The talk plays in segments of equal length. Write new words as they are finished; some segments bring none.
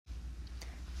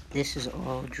This is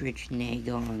Aldrich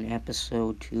Nagel on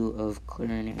episode 2 of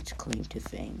Clarinet's Claim to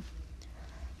Fame.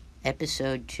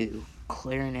 Episode 2,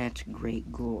 Clarinet's Great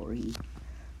Glory.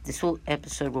 This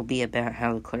episode will be about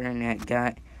how the clarinet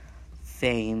got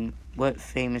fame, what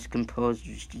famous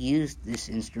composers used this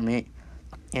instrument,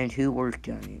 and who worked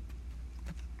on it.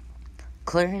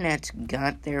 Clarinets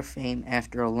got their fame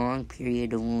after a long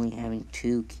period of only having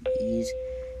 2 keys.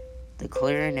 The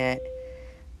clarinet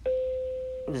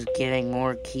was getting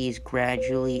more keys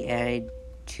gradually added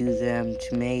to them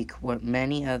to make what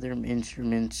many other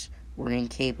instruments were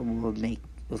incapable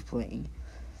of playing.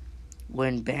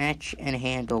 When Bach and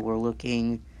Handel were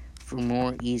looking for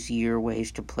more easier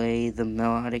ways to play the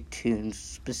melodic tunes,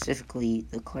 specifically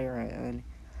the clarion,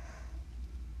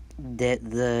 that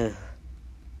the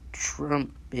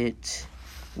trumpets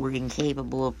were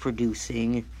incapable of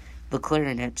producing, the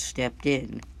clarinet stepped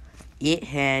in. It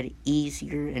had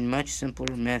easier and much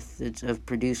simpler methods of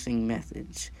producing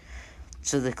methods.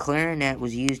 So the clarinet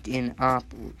was used in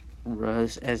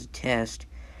operas as a test,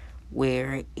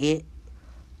 where it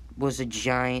was a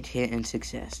giant hit and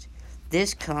success.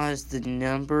 This caused the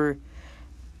number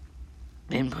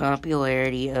and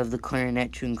popularity of the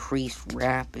clarinet to increase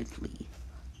rapidly.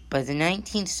 By the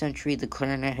 19th century, the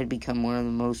clarinet had become one of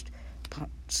the most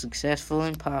successful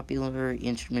and popular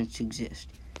instruments to exist.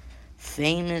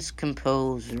 Famous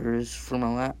composers from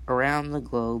around the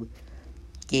globe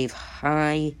gave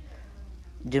high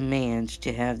demands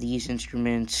to have these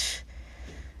instruments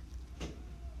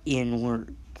in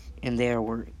their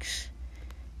works.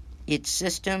 Its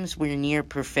systems were near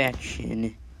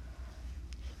perfection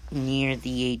near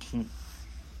the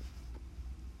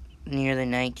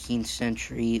 19th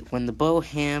century, when the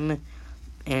Bohème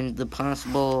and the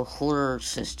possible Hör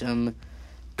system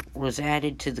was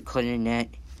added to the clarinet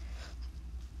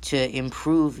to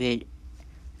improve it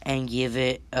and give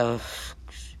it a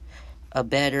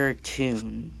better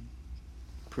tune,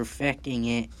 perfecting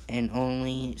it and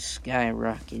only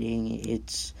skyrocketing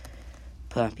its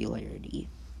popularity.